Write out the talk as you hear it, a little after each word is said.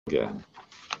Again.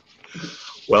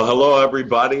 Well, hello,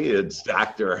 everybody. It's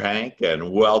Dr. Hank,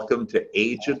 and welcome to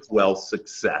Agent Wealth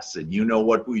Success. And you know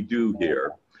what we do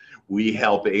here. We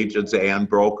help agents and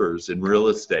brokers in real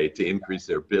estate to increase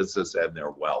their business and their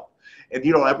wealth. And,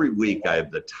 you know, every week I have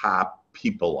the top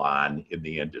people on in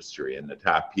the industry and the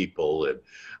top people and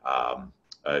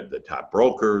the top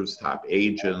brokers, top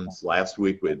agents. Last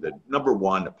week we had the number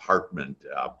one apartment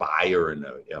buyer in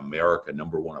America,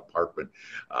 number one apartment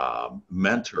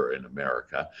mentor in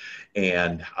America.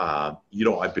 And, you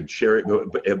know, I've been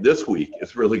sharing, and this week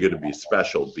it's really going to be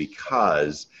special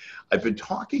because I've been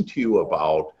talking to you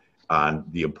about on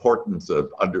the importance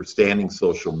of understanding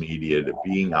social media, to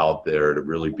being out there, to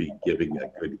really be giving a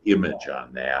good image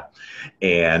on that.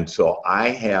 And so I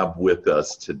have with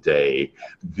us today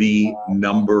the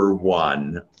number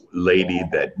one lady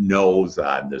that knows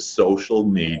on the social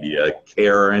media,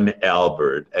 Karen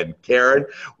Albert. And Karen,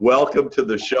 welcome to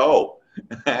the show.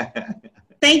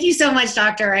 Thank you so much,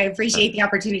 Doctor. I appreciate the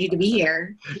opportunity to be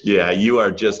here. Yeah, you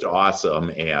are just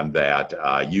awesome, and that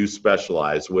you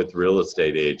specialize with real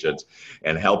estate agents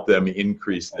and help them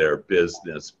increase their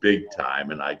business big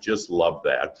time, and I just love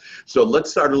that. So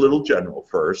let's start a little general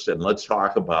first, and let's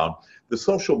talk about the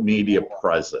social media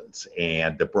presence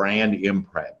and the brand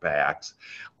impacts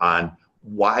on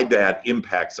why that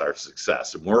impacts our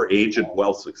success. And we're Agent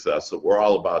Wealth Success, so we're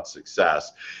all about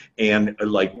success. And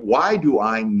like, why do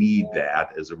I need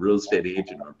that as a real estate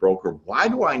agent or broker? Why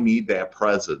do I need that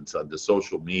presence on the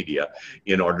social media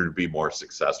in order to be more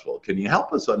successful? Can you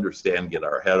help us understand, get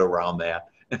our head around that?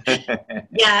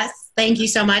 Yes, thank you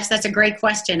so much. That's a great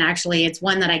question, actually. It's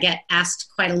one that I get asked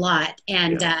quite a lot.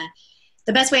 And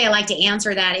the best way I like to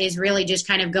answer that is really just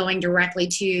kind of going directly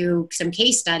to some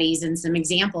case studies and some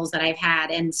examples that I've had.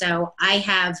 And so I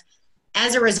have,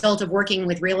 as a result of working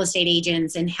with real estate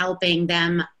agents and helping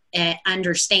them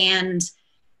understand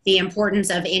the importance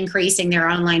of increasing their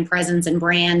online presence and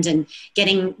brand and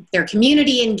getting their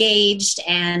community engaged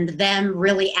and them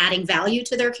really adding value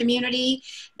to their community,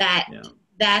 that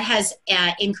has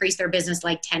increased their business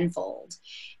like tenfold.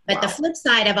 But the flip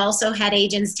side, I've also had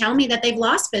agents tell me that they've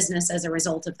lost business as a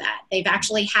result of that. They've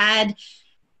actually had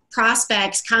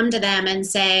prospects come to them and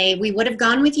say, we would have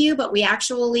gone with you, but we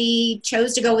actually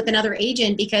chose to go with another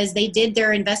agent because they did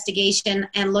their investigation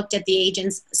and looked at the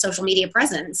agent's social media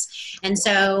presence. And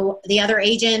so the other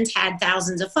agent had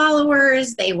thousands of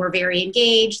followers. They were very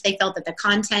engaged. They felt that the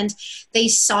content, they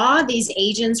saw these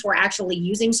agents were actually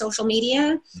using social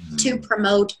media to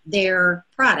promote their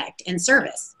product and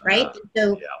service, right?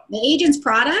 So the agent's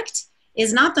product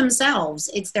is not themselves,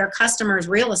 it's their customers'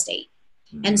 real estate.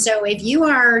 And so if you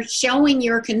are showing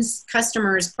your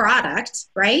customers' product,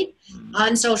 right,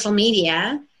 on social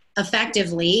media,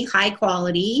 effectively, high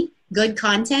quality, good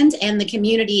content, and the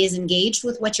community is engaged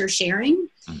with what you're sharing,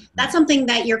 that's something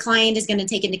that your client is going to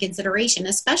take into consideration,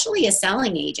 especially a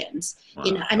selling agent,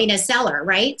 you know, I mean, a seller,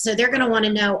 right? So they're going to want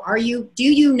to know, do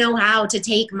you know how to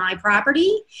take my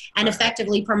property and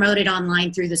effectively promote it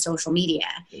online through the social media?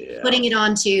 Putting it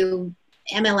onto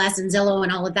MLS and Zillow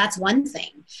and all of that's one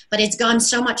thing, but it's gone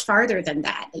so much farther than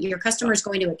that your customer is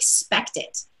going to expect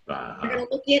it. They're going to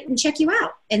look at it and check you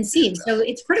out and see. And so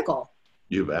it's critical.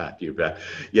 You bet, you bet.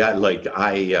 Yeah, like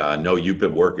I know you've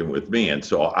been working with me, and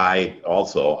so I've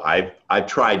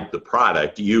tried the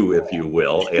product, if you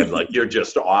will, and like you're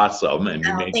just awesome, and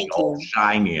you make me all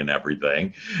shiny and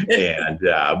everything, and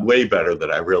way better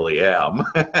than I really am.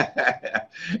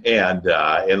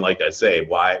 And like I say,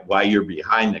 why you're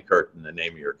behind the curtain, the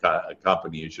name of your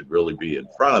company, you should really be in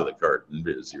front of the curtain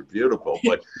because you're beautiful.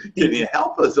 But can you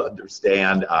help us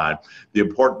understand the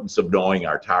importance of knowing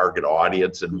our target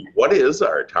audience and what is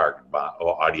our target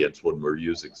audience when we're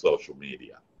using social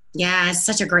media? Yeah, it's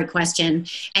such a great question.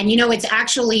 And, you know, it's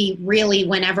actually really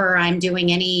whenever I'm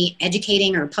doing any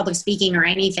educating or public speaking or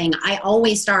anything, I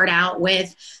always start out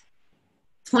with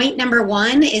point number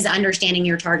one is understanding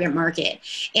your target market.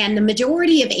 And the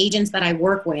majority of agents that I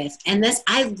work with, and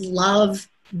I love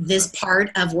this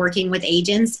part of working with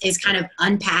agents, is kind of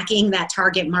unpacking that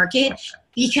target market,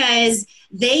 because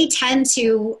they tend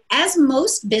to, as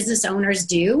most business owners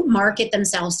do, market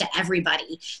themselves to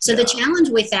everybody. So the challenge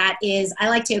with that is I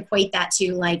like to equate that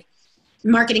to like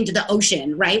marketing to the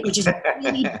ocean, right? Which is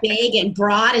really big and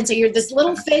broad. And so you're this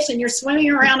little fish and you're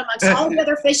swimming around amongst all the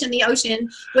other fish in the ocean,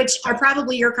 which are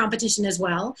probably your competition as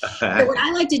well. So what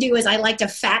I like to do is I like to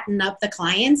fatten up the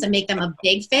clients and make them a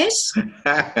big fish.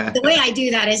 The way I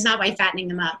do that is not by fattening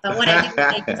them up, but what I do is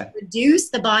I just reduce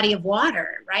the body of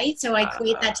water, right? So I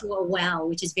equate that to a well,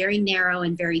 which is very narrow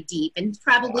and very deep. And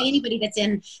probably anybody that's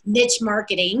in niche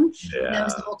marketing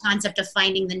knows the whole concept of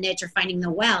finding the niche or finding the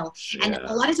well. And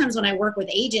a lot of times when I work work with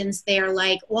agents, they're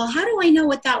like, well, how do I know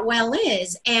what that well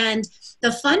is? And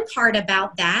the fun part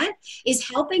about that is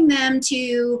helping them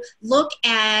to look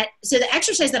at, so the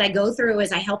exercise that I go through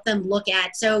is I help them look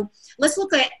at, so let's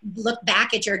look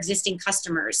back at your existing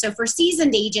customers. So for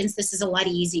seasoned agents, this is a lot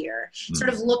easier. Sort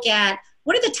of look at,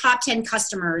 what are the top 10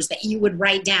 customers that you would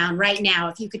write down right now?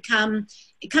 If you could come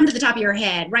to the top of your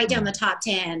head, write down the top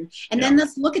 10, and then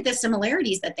let's look at the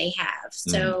similarities that they have.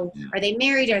 So are they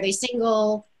married? Are they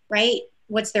single? Right?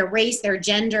 What's their race, their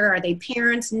gender? Are they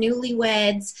parents,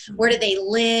 newlyweds? Where do they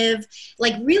live?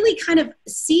 Like really kind of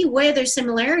see where their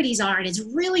similarities are. And it's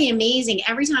really amazing.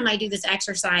 Every time I do this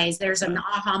exercise, there's an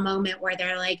aha moment where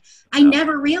they're like, I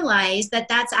never realized that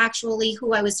that's actually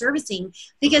who I was servicing,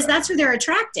 because that's who they're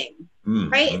attracting.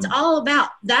 Right? It's all about,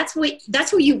 that's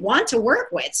who you want to work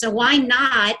with. So why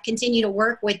not continue to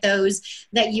work with those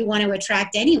that you want to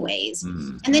attract anyways?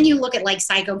 And then you look at like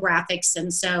psychographics.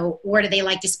 And so where do they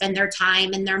like to spend their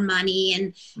time and their money?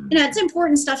 And, you know, it's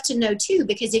important stuff to know too,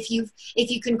 because if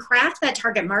you can craft that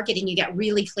target market and you get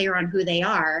really clear on who they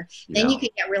are, then you can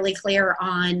get really clear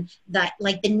on that,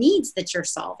 like the needs that you're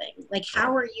solving, like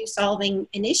how are you solving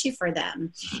an issue for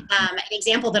them? An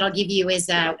example that I'll give you is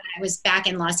when I was back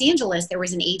in Los Angeles, there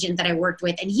was an agent that I worked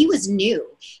with, and he was new.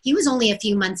 He was only a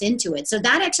few months into it. So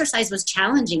that exercise was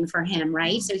challenging for him,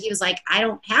 right? So he was like, I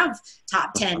don't have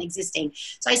top 10 existing.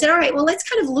 So I said, all right, well, let's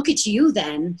kind of look at you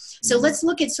then. So let's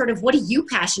look at sort of what are you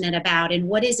passionate about, and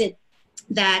what is it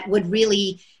that would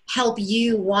really help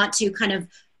you want to kind of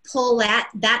pull that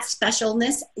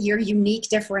specialness, your unique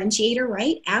differentiator,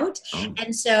 right, out.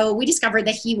 And so we discovered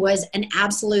that he was an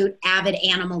absolute avid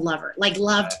animal lover, like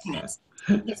loved pets.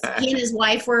 He and his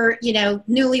wife were, you know,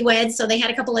 newlyweds, so they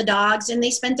had a couple of dogs, and they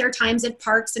spent their times at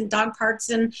parks and dog parks,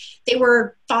 and they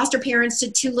were foster parents to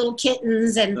 2 little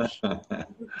kittens, and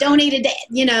donated,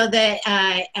 you know, the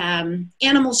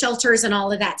animal shelters and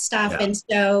all of that stuff. And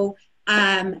so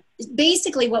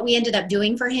basically what we ended up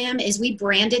doing for him is we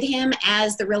branded him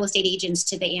as the real estate agents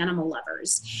to the animal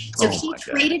lovers. So he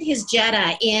traded his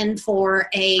Jetta in for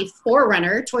a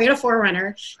 4Runner, Toyota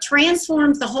 4Runner,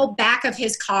 transformed the whole back of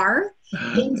his car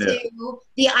into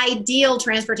the ideal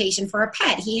transportation for a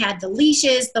pet. He had the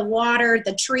leashes, the water,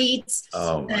 the treats,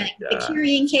 the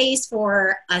carrying case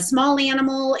for a small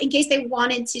animal in case they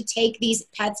wanted to take these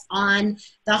pets on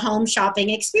the home shopping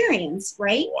experience,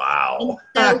 right? Wow.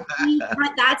 And so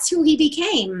that's who he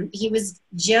became. He was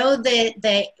Joe,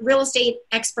 the real estate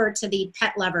expert to the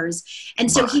pet lovers. And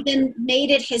so he then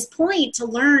made it his point to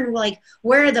learn, like,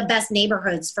 where are the best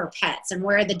neighborhoods for pets, and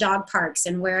where are the dog parks,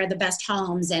 and where are the best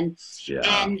homes,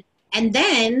 and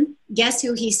then guess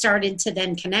who he started to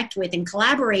then connect with and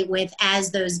collaborate with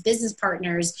as those business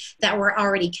partners that were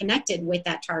already connected with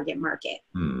that target market.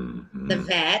 The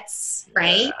vets,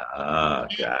 right?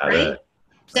 Got it.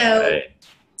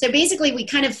 So basically we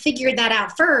kind of figured that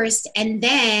out first, and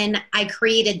then I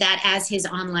created that as his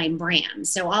online brand.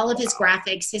 So all of his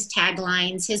graphics, his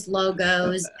taglines, his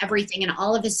logos, everything, and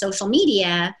all of his social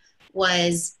media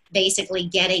was basically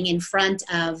getting in front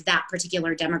of that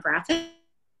particular demographic.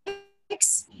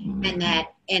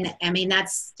 And I mean,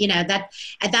 that's, you know, that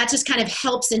just kind of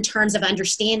helps in terms of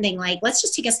understanding, like, let's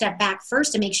just take a step back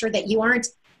first to make sure that you aren't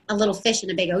a little fish in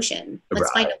a big ocean.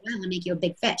 Let's find a whale and make you a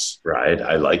big fish. Right.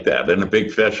 I like that. And a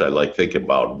big fish, I like thinking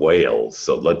about whales.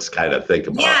 So let's kind of think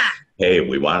about, hey,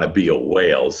 we want to be a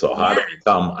whale. So how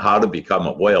to become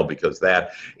a whale, because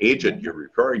that agent you're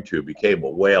referring to became a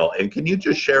whale. And can you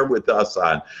just share with us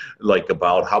on, like,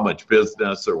 about how much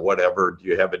business or whatever? Do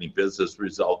you have any business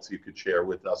results you could share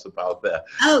with us about that?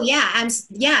 Oh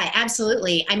yeah,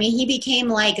 absolutely. I mean, he became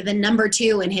like the number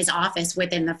 2 in his office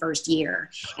within the first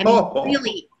year. I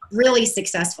mean, really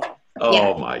successful.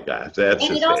 Oh my gosh, that's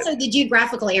and it also, the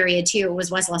geographical area too was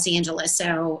West Los Angeles,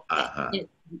 so it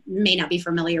may not be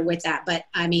familiar with that, but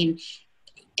I mean,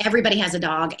 everybody has a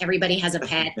dog, everybody has a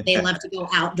pet, they love to go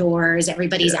outdoors,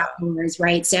 everybody's outdoors,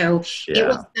 right? So it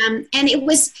was and it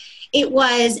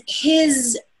was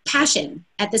his passion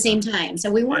at the same time. So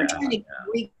we weren't trying to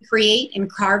recreate and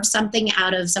carve something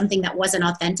out of something that wasn't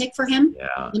authentic for him,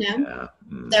 you know?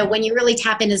 So when you really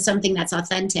tap into something that's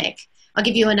authentic, I'll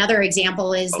give you another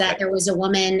example is that there was a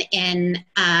woman and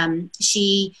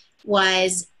she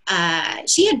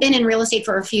had been in real estate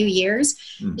for a few years.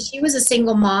 She was a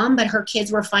single mom, but her kids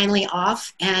were finally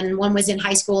off, and one was in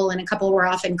high school and a couple were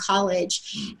off in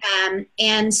college.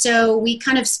 And so we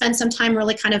kind of spent some time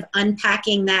really kind of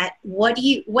unpacking that. What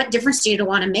difference do you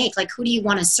want to make? Like, who do you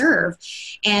want to serve?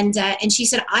 And she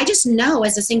said, I just know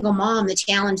as a single mom, the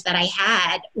challenge that I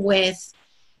had with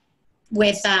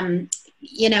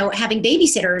you know, having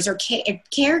babysitters or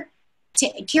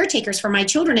caretakers for my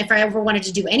children if I ever wanted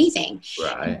to do anything.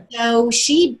 Right. So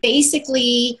she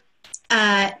basically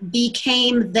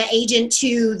became the agent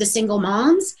to the single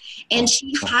moms, and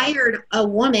she hired a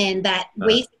woman that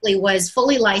basically was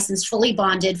fully licensed, fully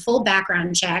bonded, full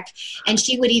background check, and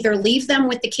she would either leave them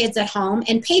with the kids at home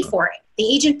and paid for it.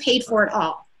 The agent paid for it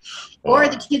all. Or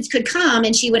the kids could come,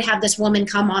 and she would have this woman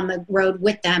come on the road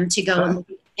with them to go and look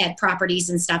at properties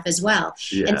and stuff as well.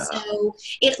 Yeah. And so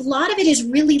a lot of it is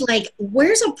really like,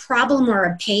 where's a problem or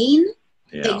a pain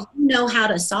that you know how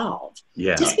to solve?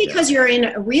 Yeah. Just because you're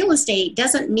in real estate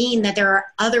doesn't mean that there are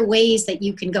other ways that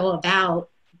you can go about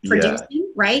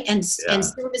producing, right? And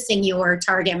servicing your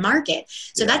target market.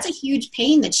 So that's a huge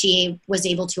pain that she was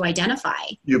able to identify.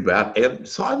 You bet. And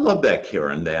so I love that,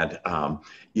 Karen, that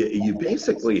you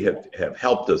basically have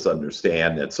helped us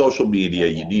understand that social media,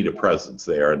 you need a presence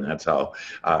there, and that's how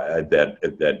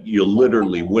that you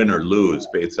literally win or lose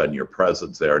based on your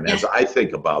presence there. And as I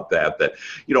think about that,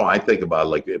 I think about,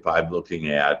 like, if I'm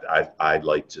looking at, I'd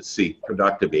like to see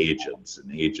productive agents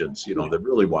and agents, that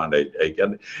really want to get,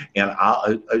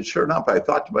 and sure enough, I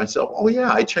thought to myself, oh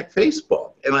yeah, I check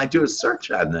Facebook and I do a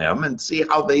search on them and see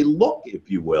how they look, if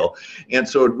you will. And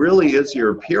so it really is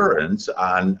your appearance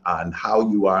on how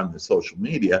you are on the social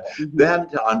media, then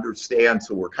to understand.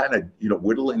 So we're kind of,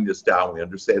 whittling this down. We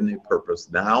understand the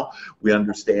purpose. Now we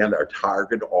understand our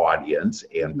target audience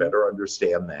and better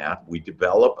understand that. We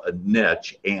develop a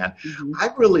niche. And I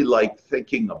really like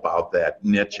thinking about that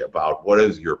niche, about what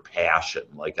is your passion.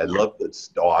 Like, I love this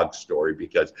dog story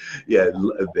because,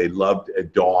 they loved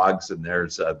dogs. And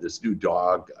there's this new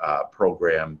dog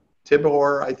program,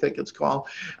 Tibor, I think it's called.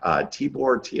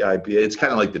 Tibor, T-I-B. It's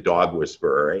kind of like the Dog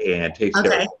Whisperer, and takes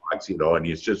care of dogs, and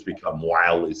he's just become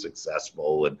wildly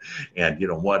successful and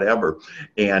whatever.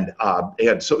 And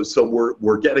so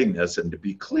we're getting this. And to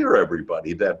be clear,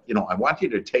 everybody, that, I want you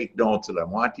to take notes, and I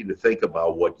want you to think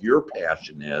about what your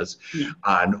passion is,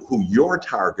 on who your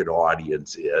target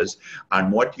audience is, on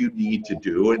what you need to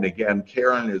do. And again,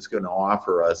 Karen is going to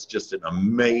offer us just an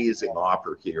amazing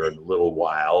offer here in a little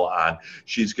while.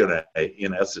 She's going to,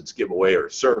 in essence, give away her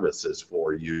services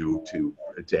for you to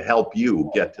help you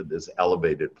get to this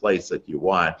elevated place that you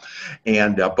want.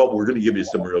 And but we're going to give you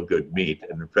some real good meat.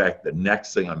 And in fact, the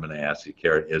next thing I'm going to ask you,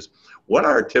 Karen, is what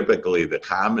are typically the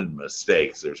common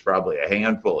mistakes? There's probably a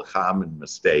handful of common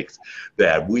mistakes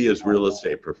that we as real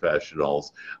estate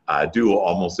professionals do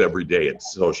almost every day in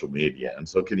social media. And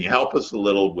so can you help us a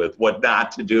little with what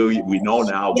not to do? We know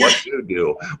now what to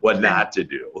do, what not to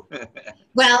do.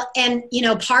 Well, and,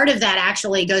 part of that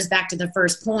actually goes back to the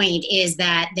first point, is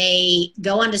that they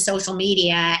go onto social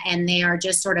media and they are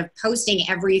just sort of posting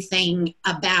everything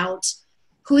about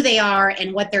who they are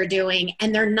and what they're doing.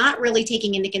 And they're not really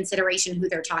taking into consideration who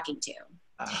they're talking to.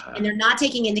 And they're not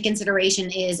taking into consideration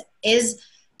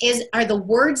are the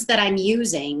words that I'm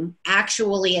using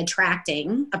actually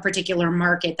attracting a particular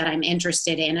market that I'm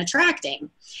interested in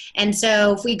attracting? And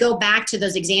so if we go back to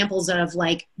those examples of,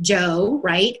 like, Joe,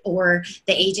 right, or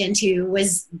the agent who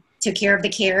took care of the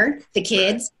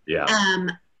kids.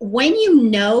 When you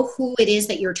know who it is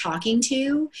that you're talking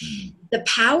to, the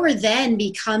power then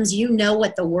becomes,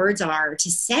 what the words are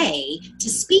to say to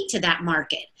speak to that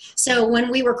market. So when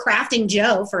we were crafting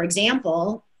Joe, for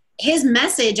example, his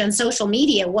message on social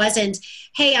media wasn't,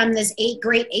 hey, I'm this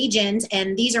great agent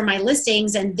and these are my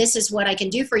listings and this is what I can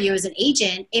do for you as an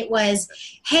agent. It was,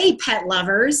 hey, pet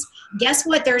lovers, guess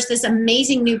what? There's this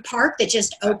amazing new park that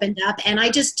just opened up, and I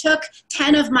just took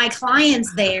 10 of my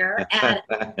clients there at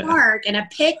a park and a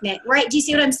picnic, right? Do you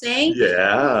see what I'm saying?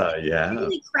 Yeah.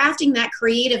 Really crafting that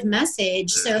creative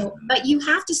message. So, but you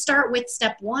have to start with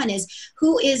step one, is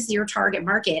who is your target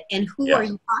market and who are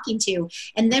you talking to?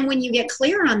 And then when you get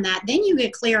clear on that, then you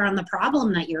get clear on the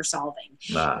problem that you're solving.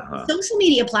 Social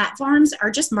media platforms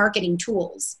are just marketing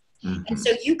tools. And so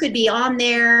you could be on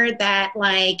there that,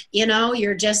 like,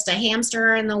 you're just a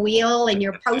hamster in the wheel and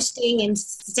you're posting and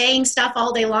saying stuff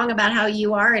all day long about how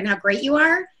you are and how great you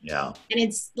are. Yeah. And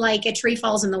it's like a tree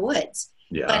falls in the woods.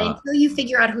 Yeah. But until you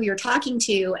figure out who you're talking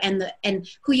to and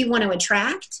who you want to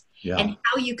attract and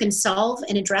how you can solve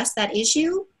and address that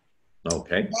issue,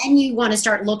 then you want to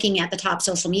start looking at the top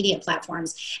social media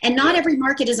platforms. And not every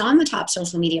market is on the top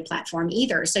social media platform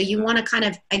either. So you want to kind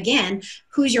of, again,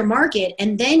 who's your market?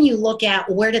 And then you look at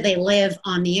where do they live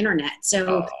on the internet.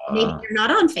 So maybe they're not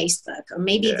on Facebook, or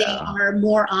maybe they are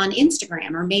more on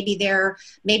Instagram, or maybe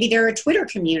they're a Twitter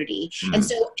community. And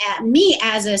so me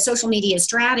as a social media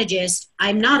strategist,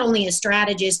 I'm not only a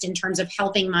strategist in terms of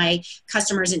helping my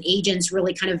customers and agents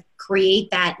really kind of create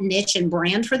that niche and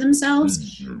brand for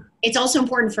themselves. Mm-hmm. It's also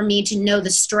important for me to know the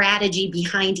strategy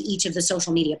behind each of the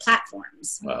social media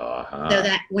platforms. So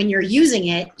that when you're using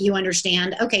it, you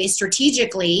understand, okay,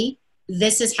 strategically,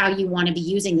 this is how you want to be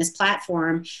using this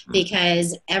platform,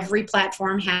 because every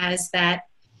platform has that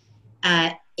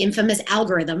infamous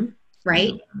algorithm,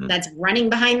 right? Mm-hmm. That's running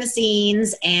behind the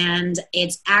scenes, and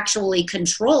it's actually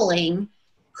controlling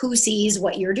who sees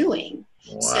what you're doing.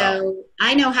 Wow. So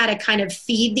I know how to kind of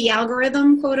feed the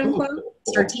algorithm, quote unquote,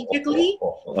 strategically.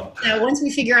 So once we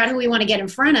figure out who we want to get in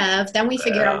front of, then we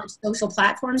figure out which social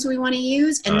platforms we want to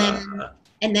use.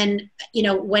 And then, you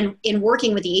know, when in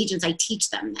working with the agents, I teach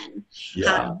them then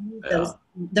how to use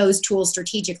those tools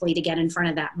strategically to get in front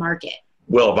of that market.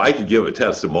 Well, if I could give a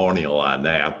testimonial on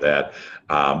that,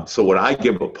 so when I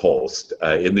give a post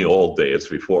in the old days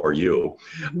before you,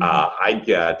 I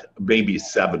get maybe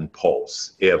 7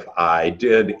 posts. If I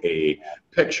did a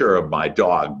picture of my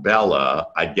dog Bella,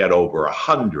 I'd get over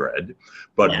 100.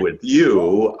 But with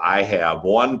you, I have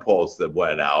one post that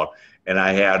went out and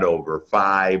I had over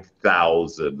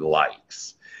 5,000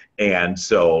 likes. And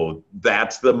so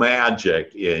that's the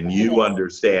magic in you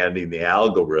understanding the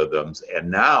algorithms. And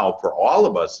now for all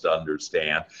of us to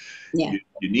understand, you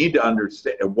need to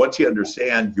understand, once you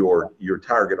understand your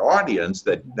target audience,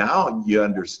 that now you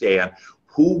understand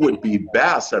who would be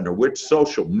best, under which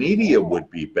social media would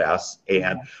be best.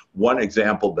 And one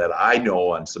example that I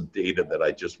know on some data that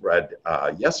I just read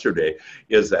yesterday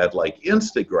is that, like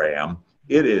Instagram,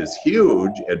 it is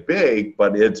huge and big,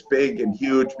 but it's big and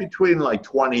huge between like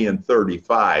 20 and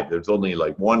 35. There's only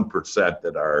like 1%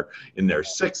 that are in their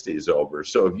 60s over.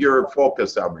 So if you're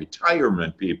focused on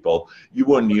retirement people, you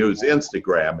wouldn't use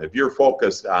Instagram. If you're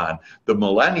focused on the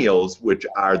millennials, which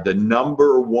are the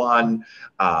 #1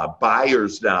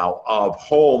 buyers now of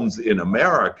homes in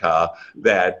America,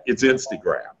 that it's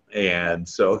Instagram. And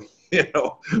so, you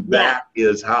know, that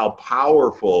is how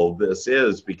powerful this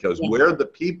is, because where the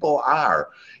people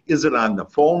are, is it on the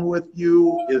phone with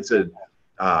you? Is it,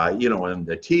 you know, in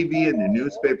the TV and the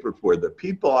newspapers, where the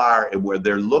people are and where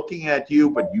they're looking at you,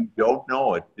 but you don't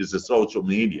know it, is the social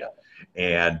media.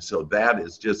 And so that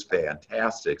is just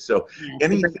fantastic. So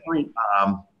anything,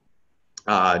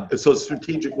 so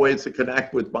strategic ways to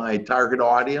connect with my target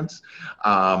audience.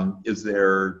 Is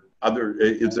there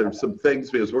some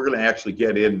things, because we're going to actually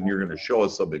get in and you're going to show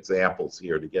us some examples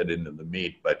here to get into the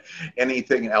meat, but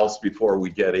anything else before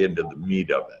we get into the meat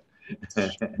of it?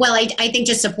 Well, I think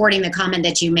just supporting the comment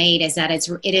that you made is that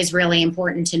it is really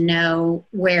important to know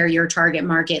where your target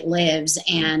market lives,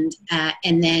 and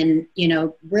then, you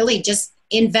know, really just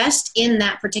invest in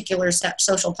that particular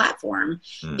social platform,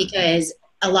 because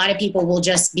a lot of people will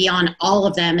just be on all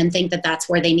of them and think that that's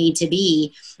where they need to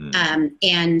be.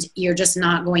 And you're just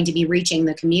not going to be reaching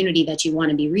the community that you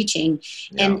want to be reaching.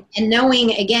 And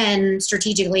knowing, again,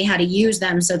 strategically how to use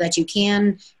them so that you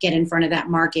can get in front of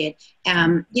that market.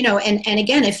 You know, and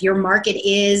again, if your market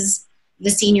is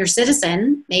the senior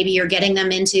citizen, maybe you're getting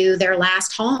them into their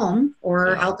last home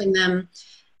or helping them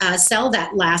sell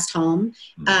that last home.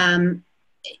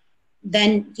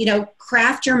 Then, you know,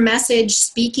 craft your message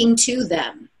speaking to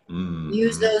them.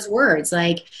 Use those words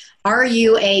like, are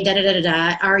you a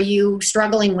da-da-da-da-da? Are you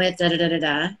struggling with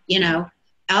da-da-da-da-da? You know,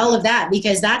 all of that,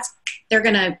 because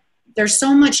there's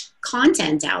so much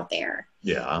content out there.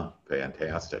 Yeah,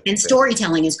 fantastic. And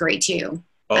storytelling is great too.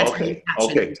 Okay.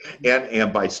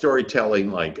 And by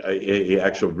storytelling, like a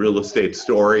actual real estate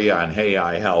story on, hey,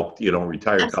 I helped, you know,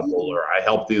 retired couple, or I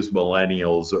helped these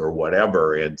millennials or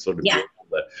whatever, and sort of to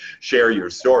share your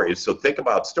stories. So think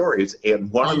about stories, and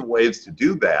one of the ways to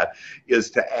do that is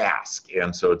to ask.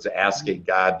 And so it's asking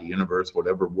God, the universe,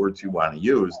 whatever words you want to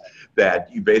use,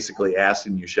 that you basically ask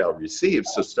and you shall receive.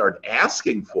 So start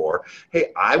asking for,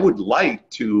 hey, I would like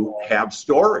to have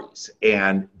stories.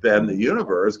 And then the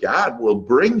universe, God, will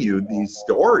bring you these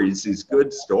stories, these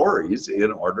good stories,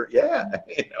 in order, you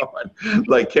know, and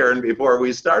like Karen, before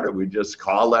we started, we just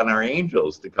called on our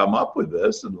angels to come up with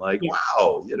this, and like,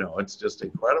 wow, you know, it's just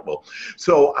incredible.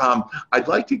 So I'd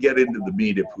like to get into the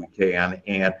meat if we can.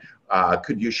 And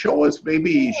could you show us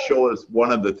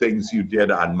one of the things you did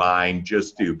on mine,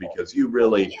 because you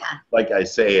really, like I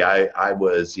say, I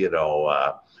was, you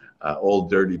know, old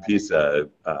dirty piece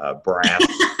of brass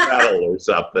metal or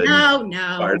something. No.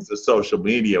 As far as the social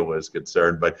media was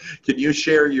concerned. But can you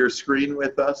share your screen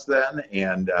with us then,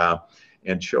 and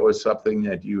show us something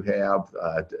that you have,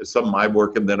 some of my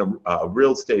work, and then a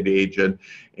real estate agent,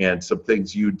 and some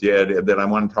things you did. And then I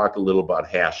want to talk a little about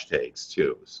hashtags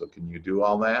too. So can you do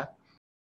all that?